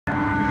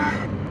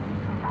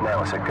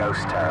it's a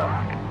ghost town.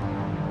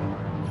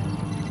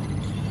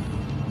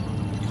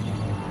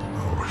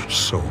 Our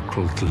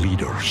so-called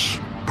leaders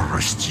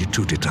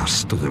prostituted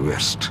us to the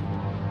West,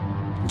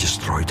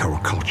 destroyed our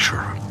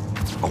culture,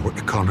 our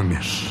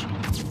economies,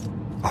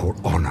 our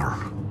honor.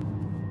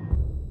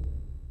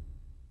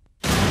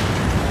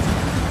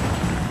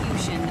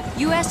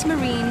 U.S.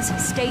 Marines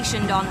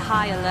stationed on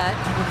high alert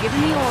were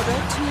given the order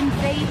to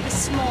invade the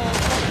small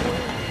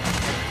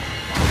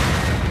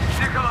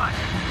Nikolai!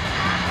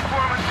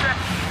 Foreman set!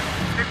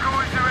 The Coup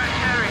is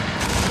directory!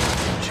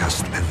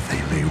 Just as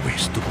they lay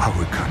waste to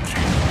our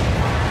country,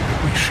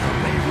 we shall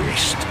lay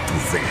waste to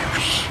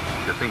theirs.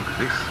 You think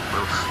this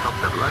will stop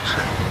the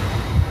bloodshed?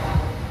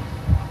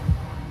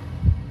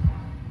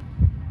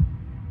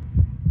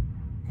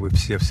 Вы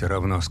все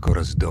равно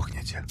скоро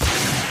сдохнете.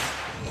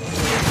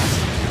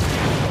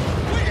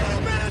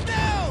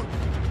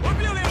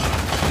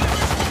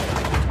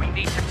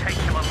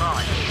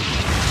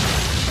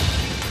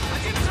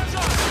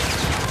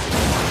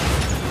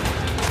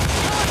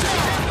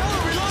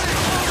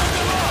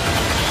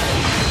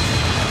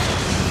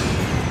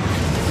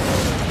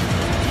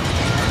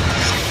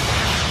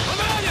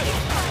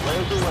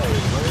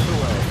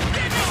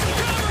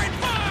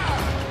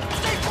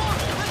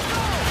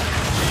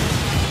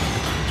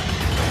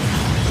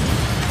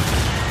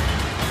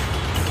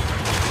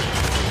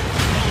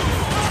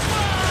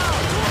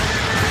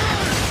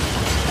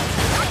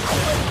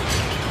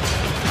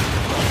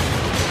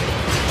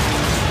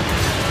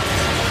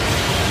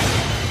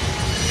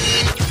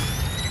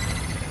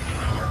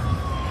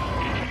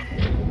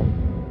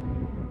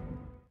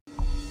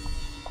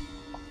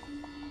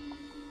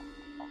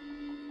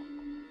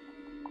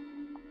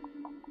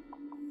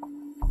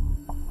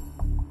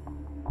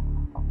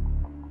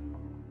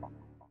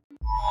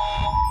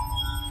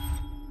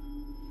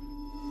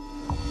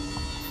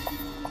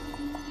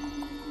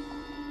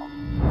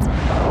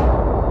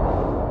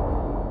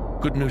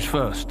 Good news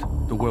first,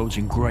 the world's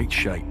in great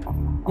shape.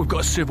 We've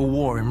got a civil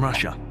war in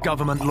Russia,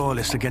 government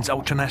loyalists against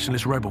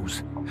ultranationalist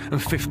rebels,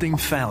 and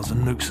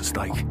 15,000 nukes at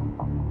stake.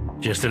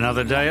 Just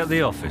another day at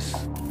the office.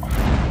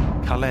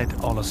 Khaled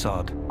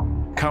al-Assad,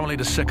 currently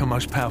the second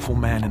most powerful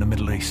man in the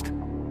Middle East.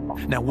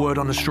 Now, word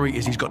on the street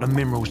is he's got the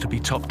minerals to be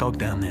top dog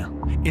down there.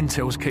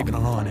 Intel's keeping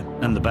an eye on him.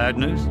 And the bad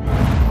news?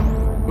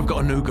 We've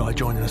got a new guy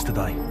joining us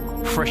today,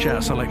 fresh out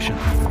of selection.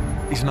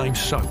 His name's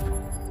Soap.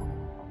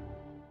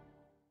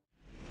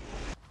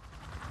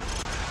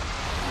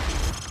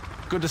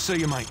 Good to see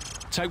you, mate.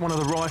 Take one of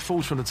the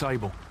rifles from the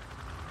table.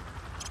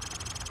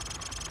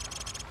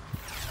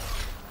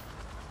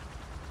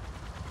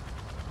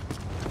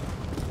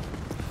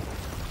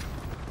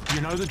 You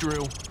know the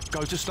drill.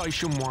 Go to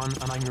Station 1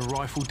 and aim your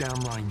rifle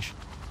downrange.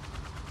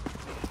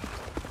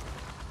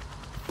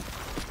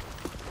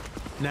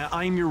 Now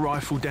aim your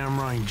rifle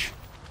downrange.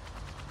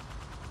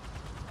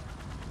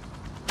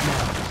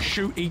 Now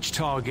shoot each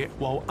target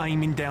while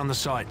aiming down the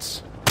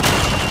sights.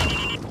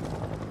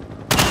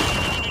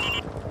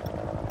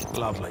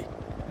 Lovely.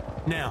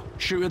 Now,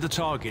 shoot at the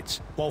targets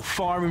while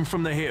firing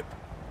from the hip.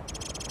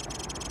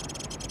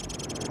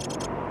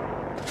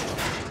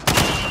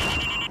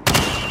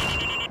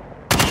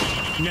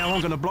 Now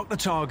I'm going to block the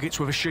targets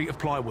with a sheet of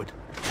plywood.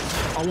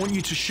 I want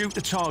you to shoot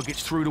the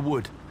targets through the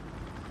wood.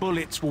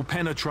 Bullets will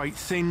penetrate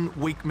thin,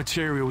 weak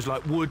materials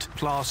like wood,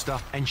 plaster,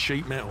 and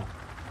sheet metal.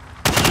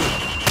 Good.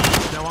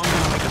 Now I'm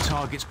going to make the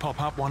targets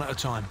pop up one at a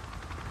time.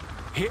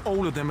 Hit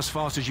all of them as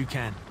fast as you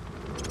can.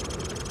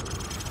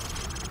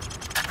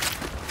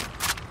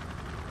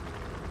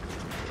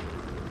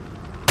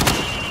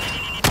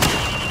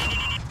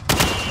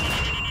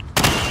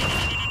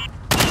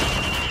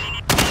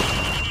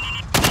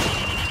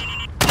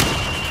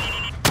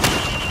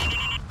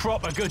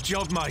 Proper good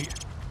job, mate.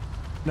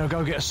 Now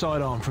go get a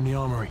sidearm from the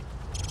armory.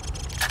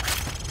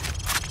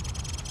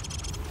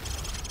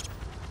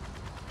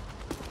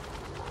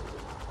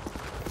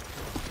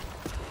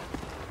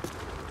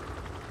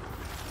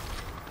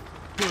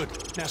 Good.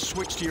 Now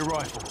switch to your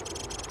rifle.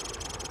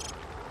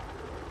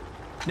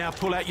 Now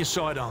pull out your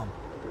sidearm.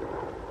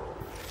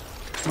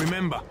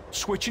 Remember,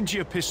 switching to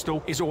your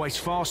pistol is always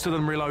faster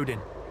than reloading.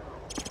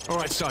 All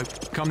right, so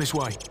come this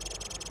way.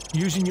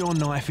 Using your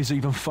knife is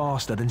even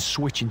faster than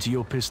switching to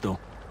your pistol.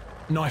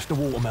 Knife the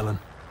watermelon.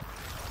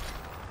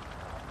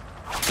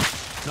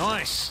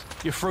 Nice!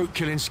 Your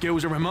fruit-killing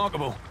skills are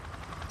remarkable.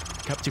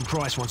 Captain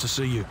Price wants to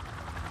see you.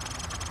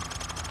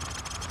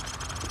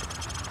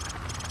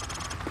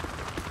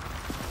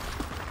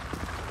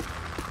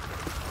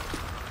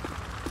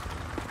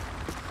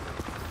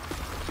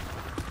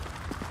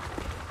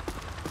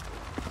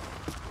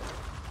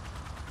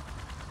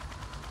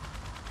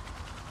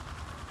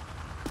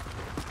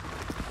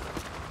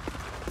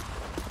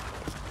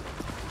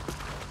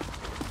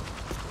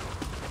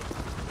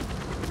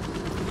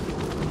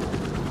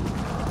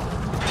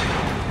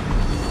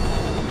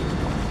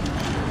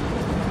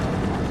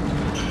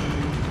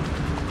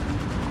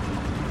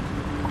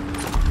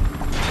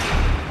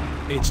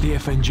 It's the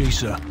F.N.G,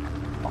 sir.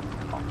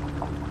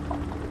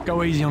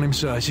 Go easy on him,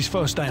 sir. It's his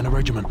first day in the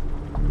regiment.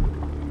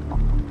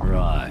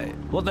 Right.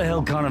 What the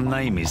hell kind of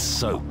name is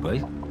Soap, eh?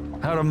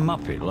 How'd a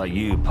muppet like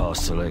you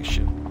pass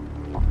selection?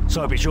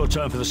 Soap, it's your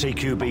turn for the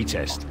CQB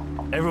test.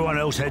 Everyone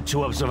else head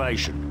to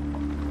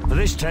observation. For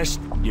this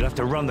test, you'll have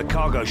to run the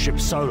cargo ship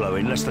solo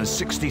in less than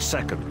 60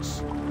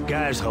 seconds.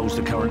 Gaz holds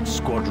the current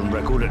squadron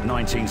record at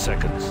 19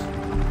 seconds.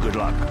 Good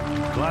luck.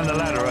 Climb the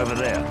ladder over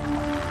there.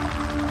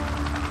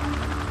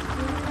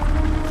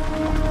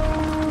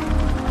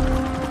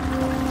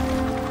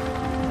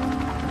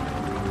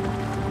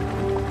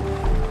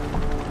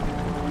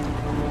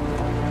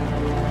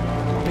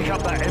 Pick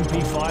up that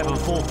MP5 and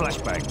 4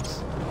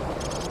 flashbangs.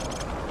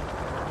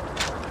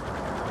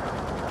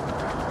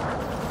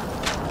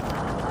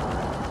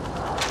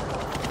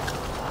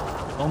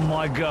 On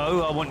my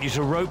go, I want you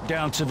to rope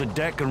down to the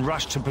deck and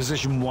rush to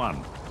position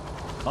 1.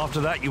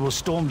 After that, you will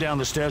storm down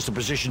the stairs to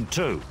position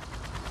 2.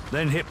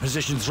 Then hit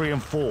position 3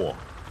 and 4,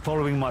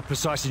 following my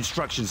precise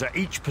instructions at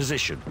each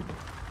position.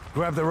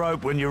 Grab the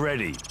rope when you're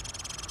ready.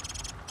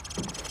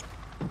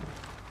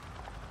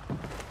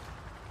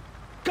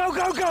 Go,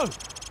 go, go!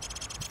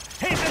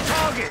 Hit the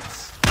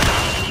targets!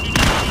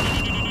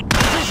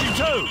 Position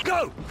 2,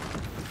 go!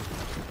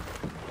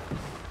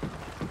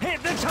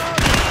 Hit the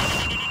targets!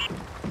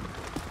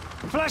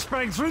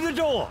 Flashbang through the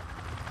door!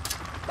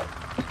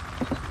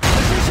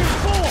 Position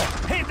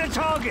 4, hit the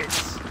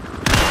targets!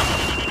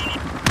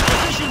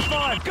 Position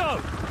 5,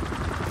 go!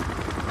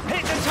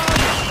 Hit the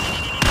targets!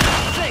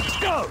 6,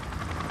 go!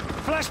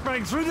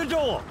 Flashbang through the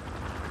door!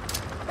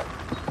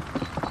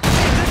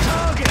 Hit the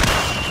targets!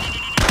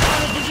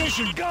 Final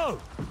position, go!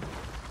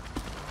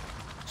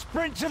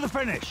 Sprint to the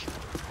finish!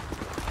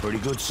 Pretty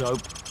good,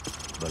 Soap,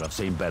 but I've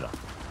seen better.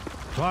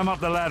 Climb up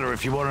the ladder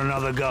if you want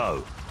another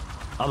go.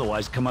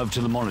 Otherwise, come over to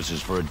the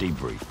monitors for a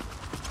debrief.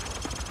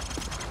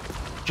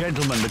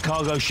 Gentlemen, the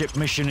cargo ship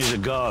mission is a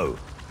go.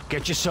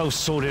 Get yourselves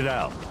sorted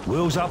out.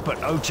 Wheels up at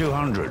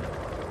 0200.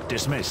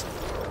 Dismissed.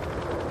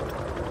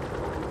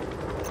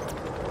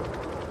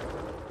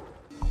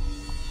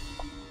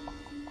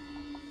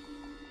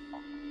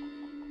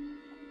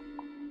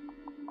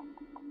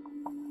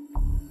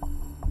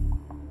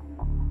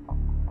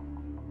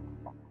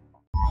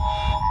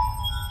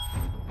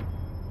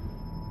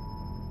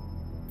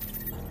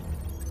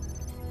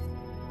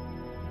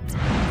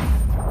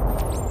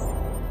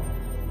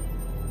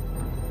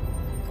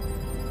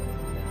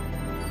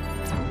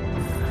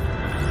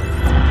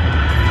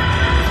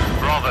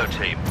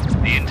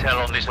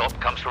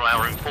 From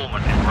our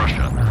informant in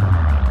Russia.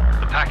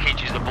 The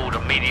package is aboard a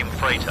medium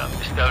freighter,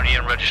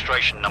 Estonian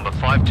registration number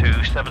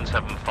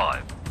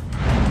 52775.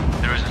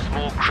 There is a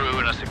small crew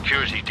and a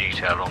security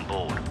detail on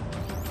board.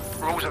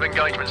 Rules of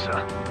engagement,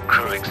 sir.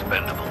 Crew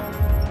expendable.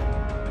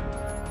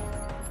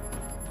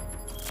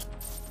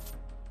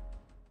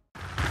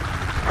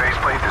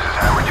 Faceplate, this is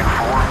Howard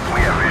 2-4. We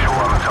have visual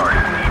on the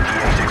target.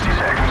 ETA 60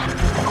 seconds.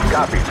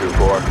 Copy,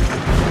 2-4.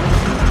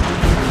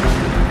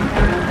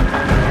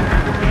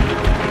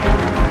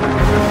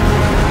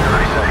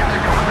 30 seconds,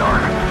 going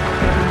dark.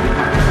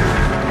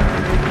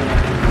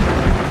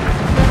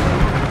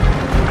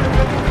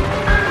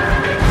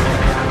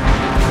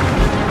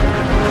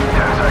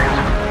 10 seconds.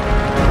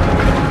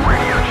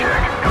 Radio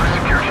check. Go to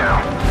secure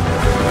channel.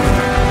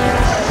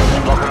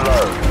 Lock and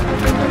load.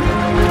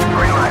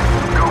 Green light.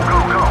 Go, go,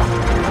 go.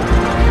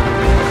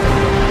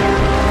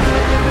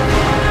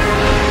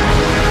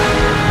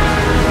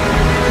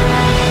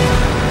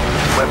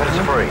 Weapons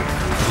free.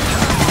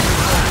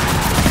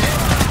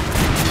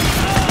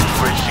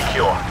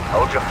 Secure.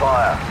 Hold your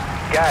fire.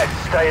 Gaz,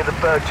 stay in the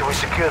berg till we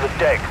secure the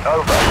deck.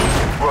 Over.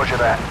 Roger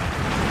that.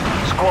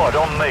 Squad,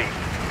 on me.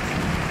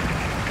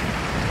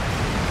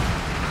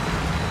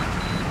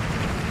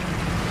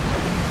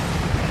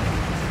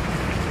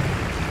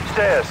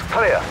 Stairs,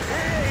 clear.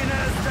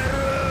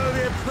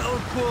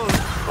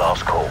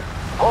 Last call.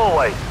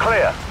 Hallway,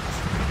 clear.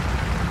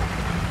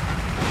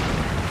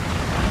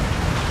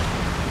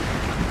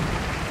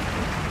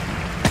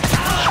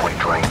 Sweet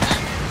dreams.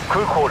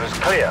 Crew quarters,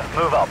 clear.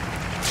 Move up.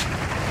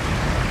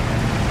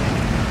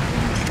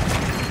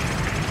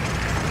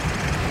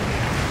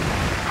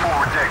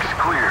 Forward deck's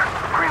clear.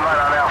 Green light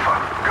on Alpha.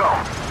 Go.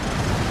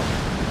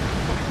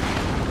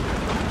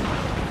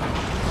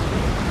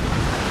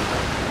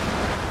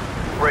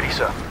 Ready,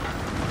 sir.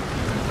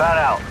 Fan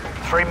out.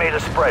 3 meter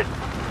spread.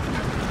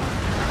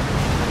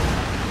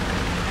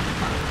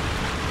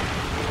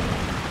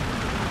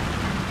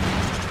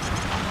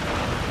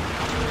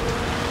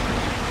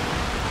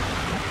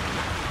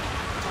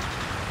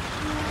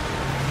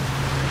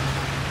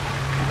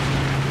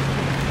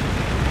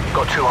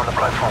 Got 2 on the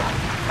platform.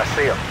 I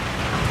see them.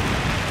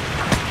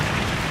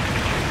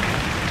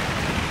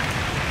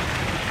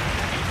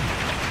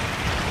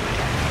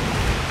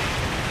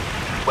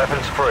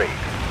 Weapons free.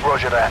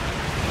 Roger that.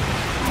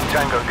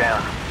 Tango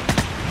down.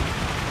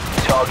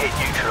 Target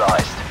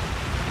neutralized.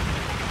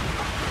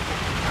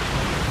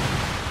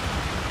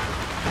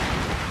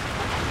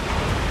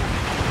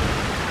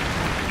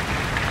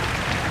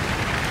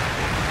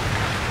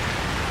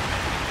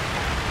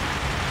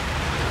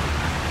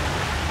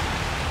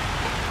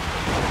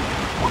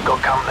 We've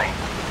got company.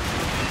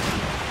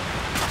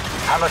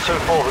 Hammer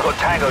 2-4, we've got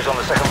tangos on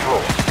the second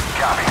floor.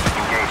 Copy.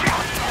 Engaging.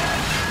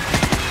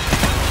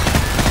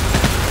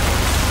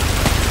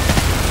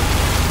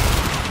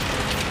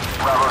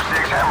 Bravo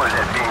 6, Hammer's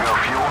at bingo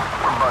fuel.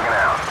 We're bugging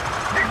out.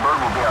 Big Bird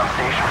will be on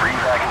station for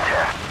evac and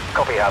test.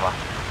 Copy, Hammer.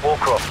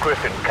 Warcroft,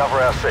 Griffin, cover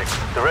our 6.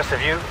 The rest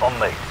of you, on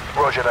me.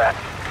 Roger that.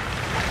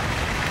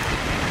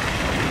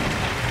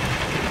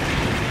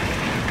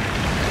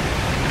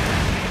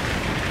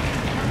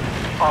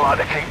 I like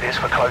to keep this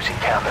for close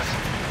encounters.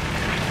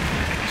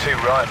 Too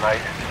right,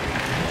 mate.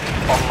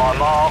 On my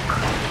mark,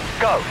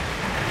 go.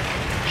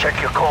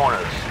 Check your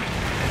corners.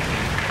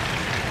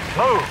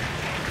 Move.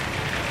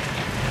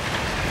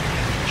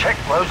 Check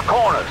those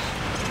corners.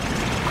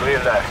 Clear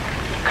left,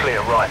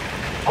 clear right.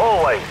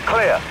 Hallway,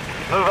 clear.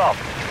 Move up.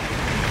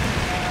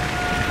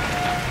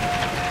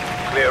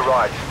 Clear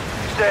right.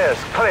 Stairs,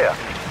 clear.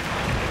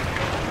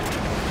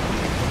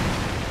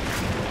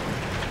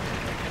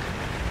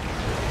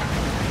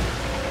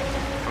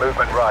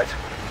 Movement right.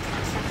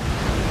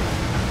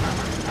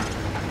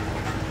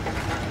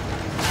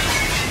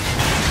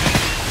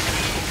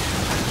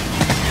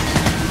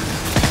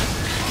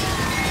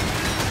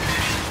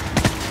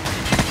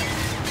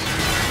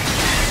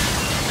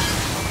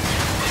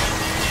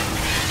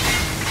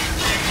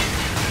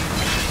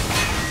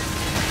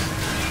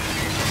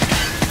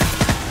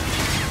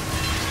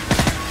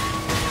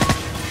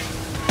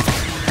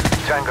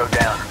 Tango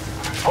down.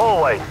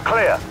 Hallway,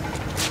 clear.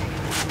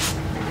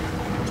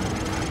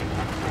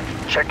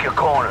 Check your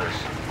corners.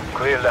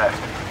 Clear left.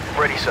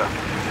 Ready, sir.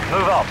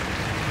 Move up.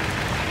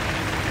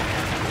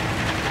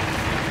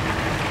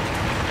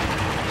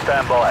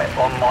 Stand by.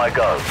 On my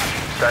go.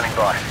 Standing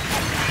by.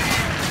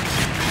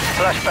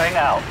 Flashbang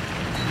out.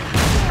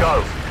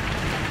 Go.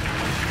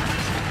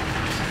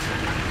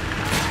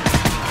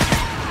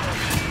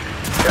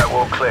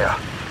 Catwalk clear.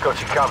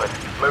 Got you covered.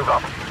 Move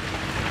up.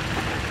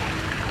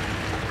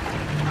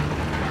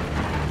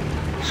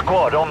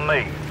 Squad on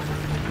me.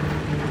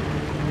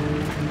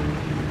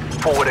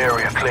 Forward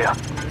area clear.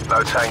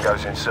 No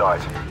tangos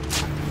inside.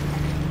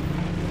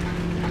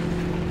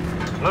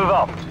 Move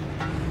up.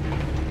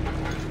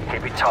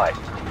 Keep it tight.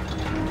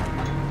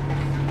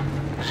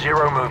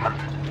 Zero movement.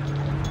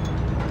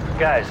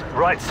 Guys,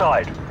 right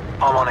side.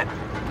 I'm on it.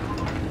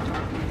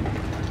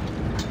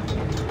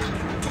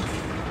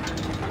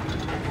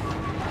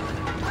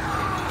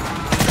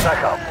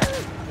 Back up.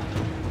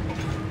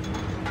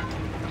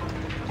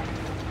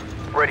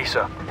 Ready,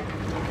 sir.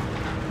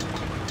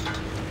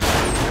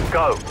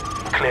 Go.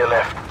 Clear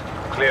left.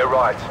 Clear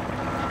right.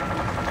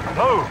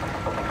 Move!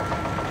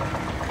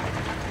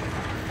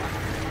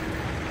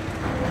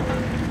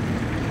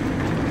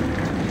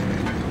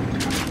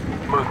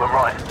 Movement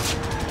right.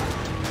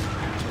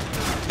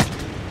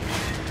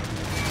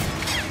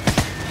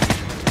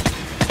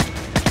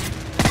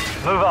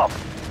 Move up.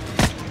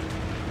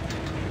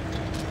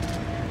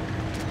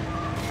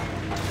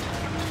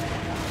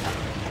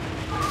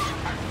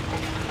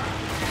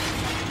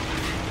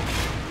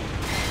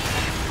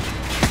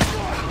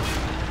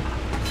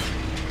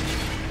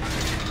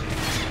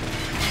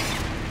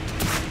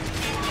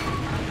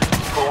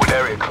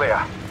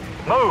 Clear.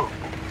 Move!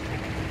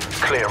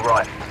 Clear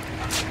right.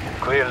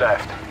 Clear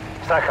left.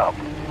 Stack up.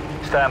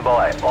 Stand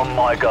by. On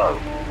my go.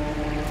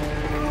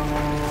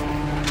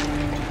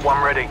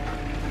 One ready.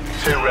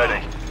 Two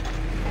ready.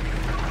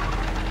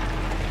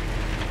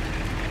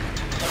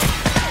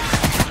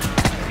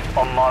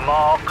 On my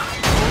mark.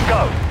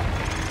 Go!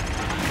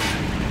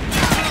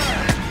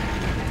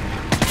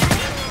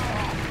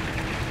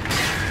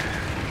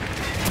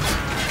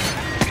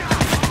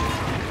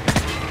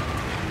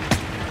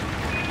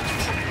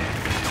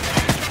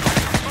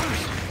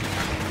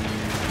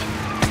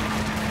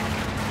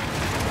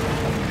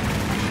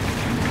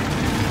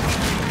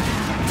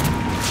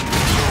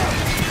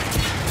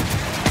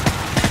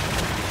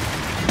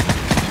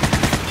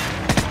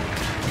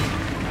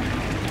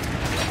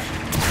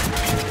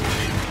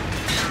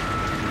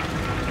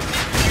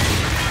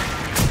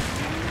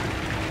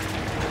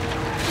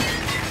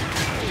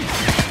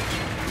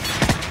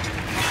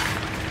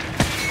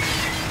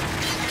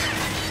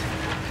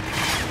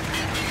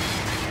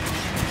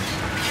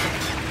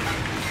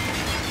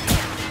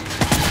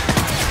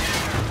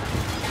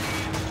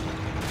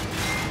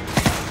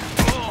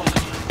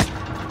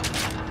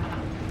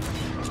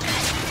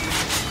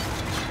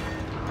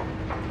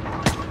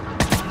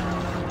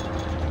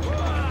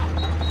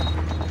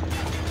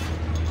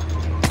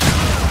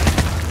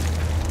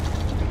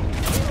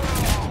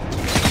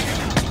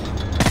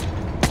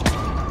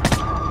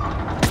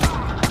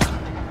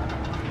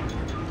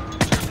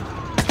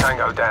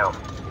 Tango down.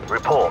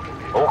 Report.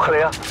 All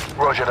clear?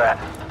 Roger that.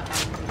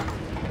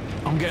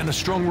 I'm getting a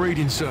strong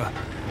reading, sir.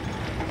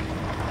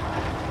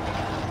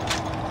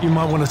 You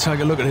might want to take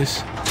a look at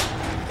this.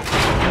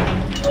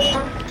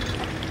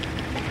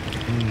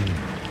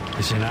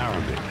 It's in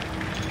Arabic.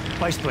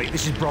 Baseplate,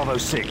 this is Bravo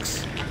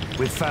 6.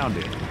 We've found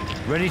it.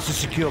 Ready to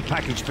secure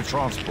package for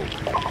transport.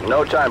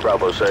 No time,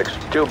 Bravo 6.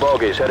 2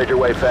 bogies headed your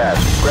way fast.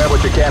 Grab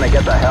what you can and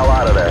get the hell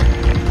out of there.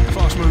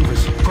 Fast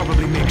movers.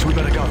 Probably mixed. We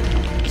better go.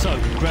 So,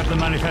 grab the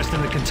manifest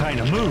in the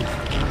container. Move!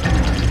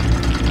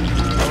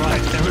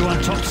 Alright,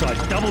 everyone topside.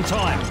 Double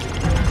time.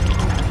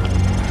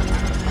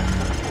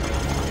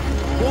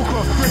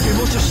 Warcraft Griffin,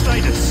 what's your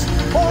status?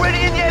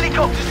 Already in the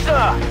helicopter,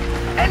 sir!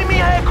 Enemy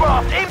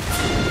aircraft in...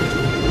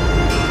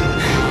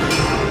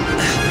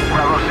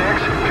 Bravo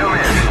 6, come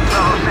in.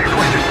 Bravo 6,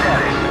 what's your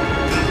status?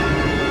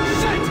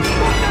 Shit!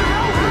 What the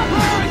hell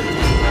happened?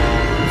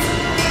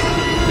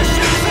 The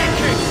ship's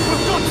sinking!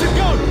 We've got to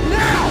go!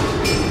 Now!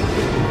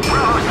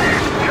 Bravo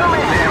 6, come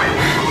in, damn it!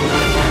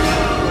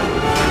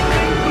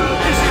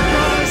 This is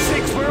Bravo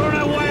 6, we're on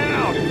our way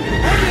out!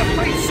 On your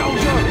feet,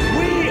 soldier!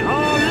 We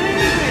are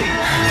leaving!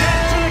 Get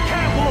to the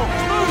catwalk!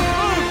 Move,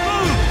 move,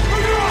 move!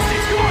 Move your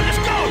asses! Come on,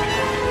 let's go!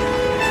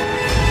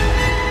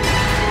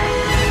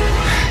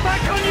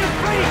 Back on your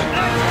feet!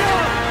 Let's go!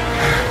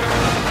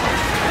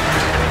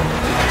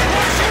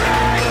 Watch your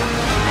eye!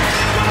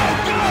 Go,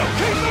 go!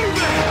 Keep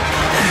moving!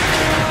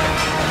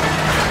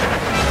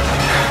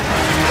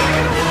 Take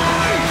it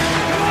away!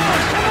 Come on,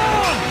 come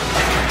on!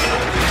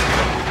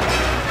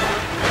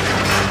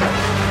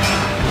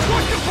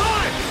 Watch the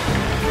pipe!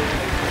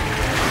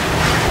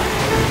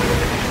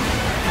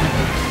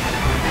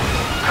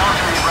 Talk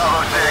to me,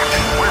 Bravo 6.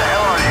 Where the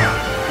hell are you?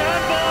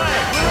 Stand by!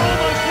 We're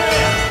almost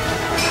there!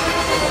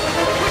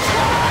 Which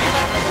way?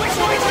 Which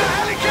way to the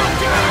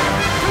helicopter?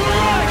 To the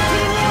right! To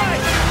the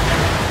right!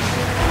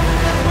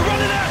 We're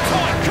running out of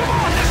time! Come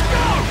on, let's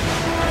go!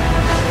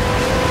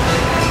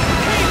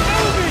 Keep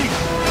moving!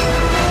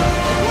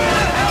 Where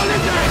the hell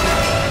is it?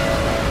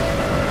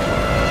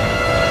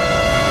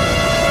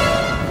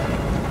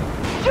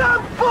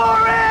 Jump for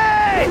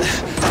it!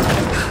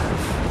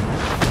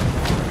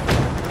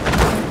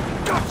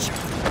 Gotcha!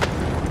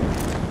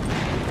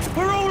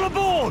 We're all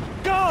aboard!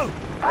 Go!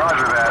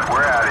 Roger that,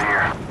 we're out of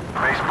here.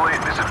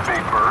 Faceplate, this is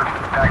Big Bird.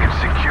 Package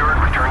secured,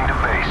 returning to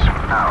base.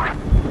 Out.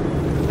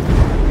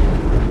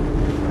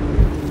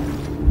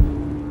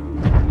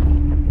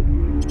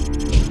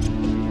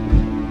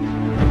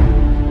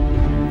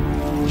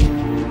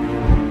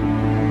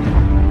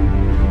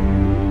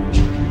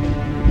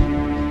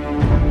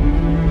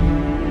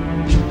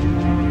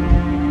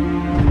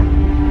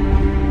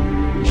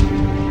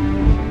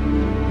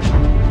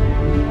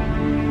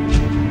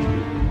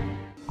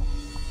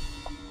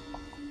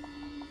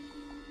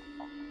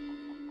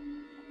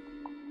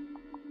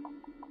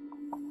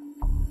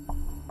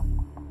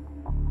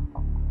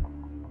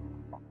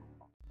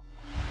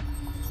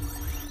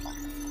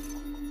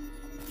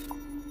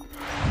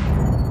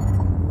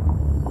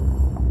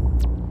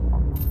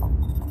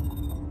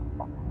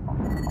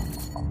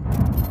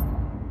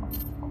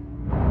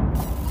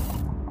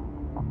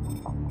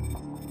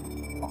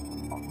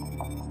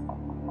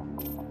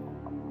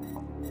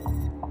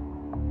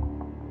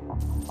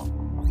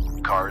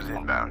 Cars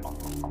inbound.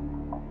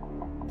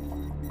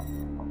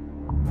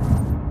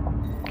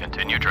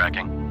 Continue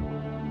tracking.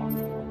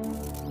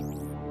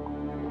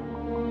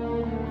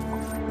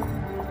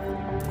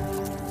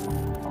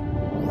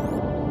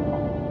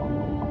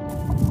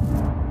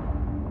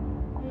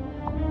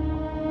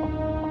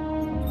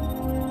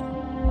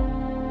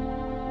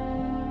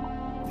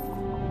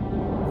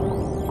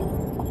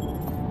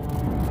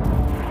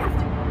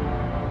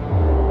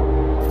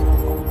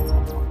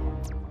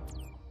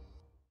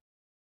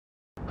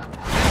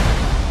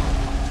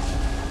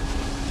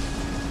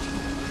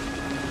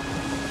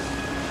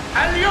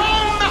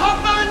 اليوم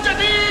نهضنا من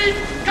جديد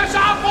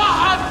كشعب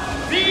واحد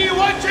في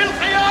وجه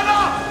الخيانة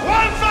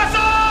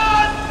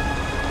والفساد.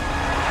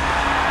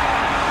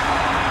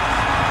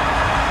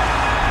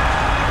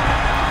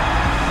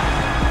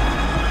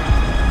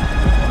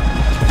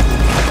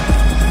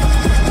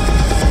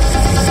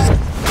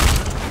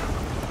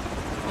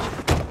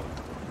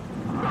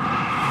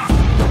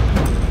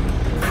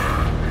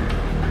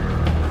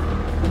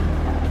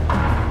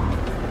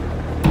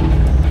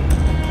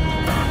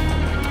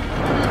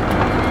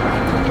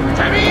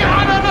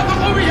 جميعنا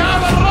نثق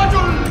بهذا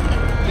الرجل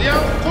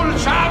لينقل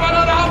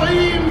شعبنا العظيم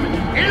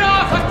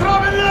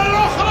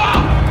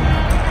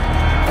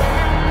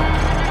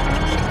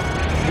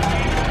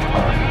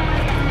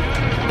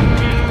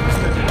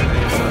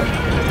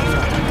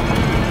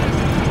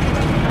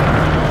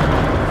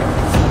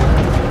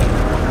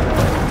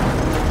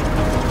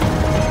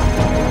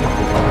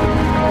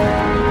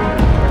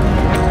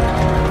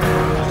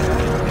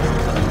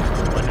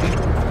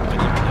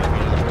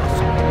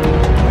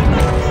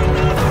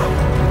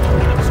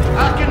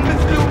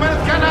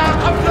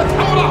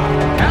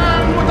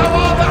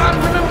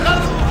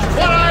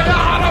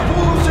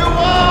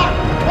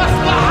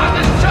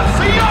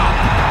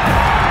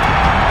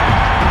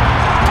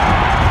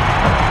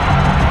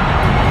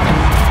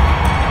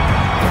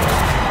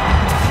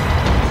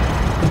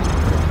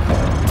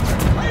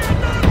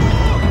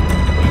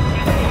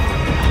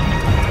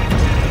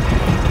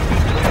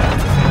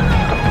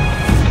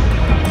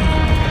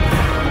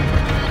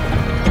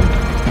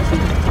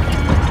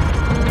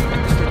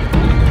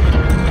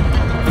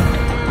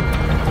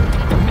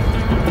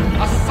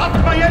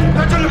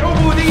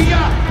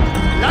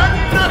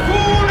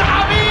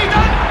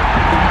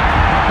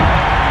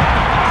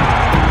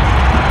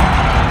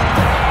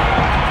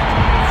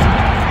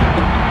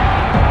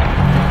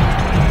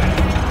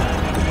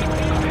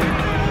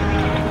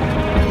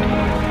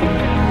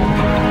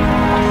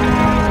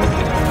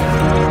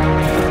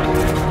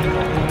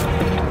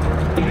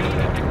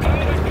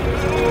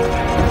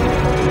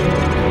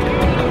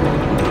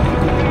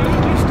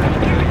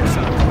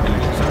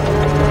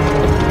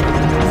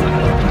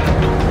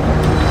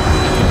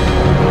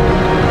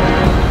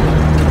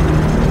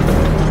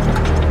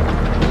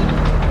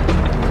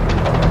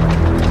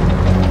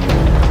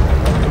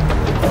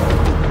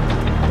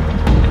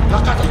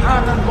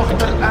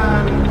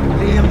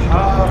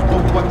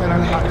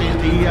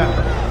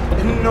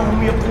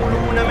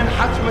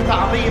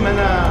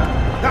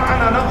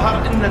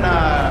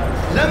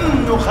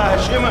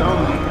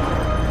وهاشمهم.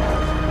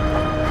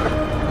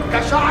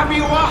 كشعب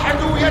واحد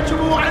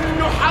يجب أن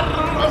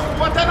نحرر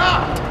أخوتنا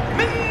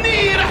من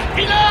نير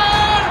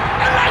احتلال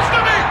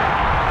الأجنبي.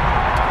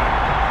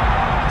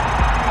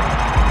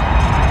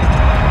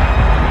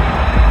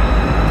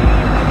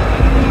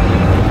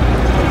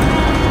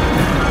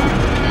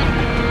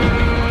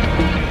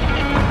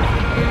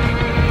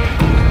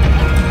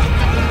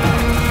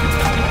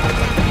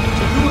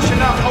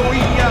 جيوشنا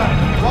قوية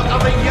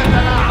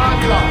وقضيتنا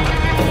عادلة.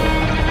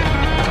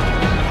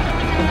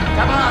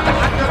 كما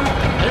تحدثوا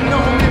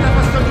إنهم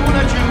يتفسدون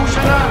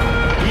جيوشنا،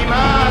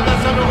 لماذا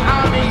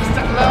سنحامي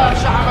استقلال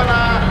شعبنا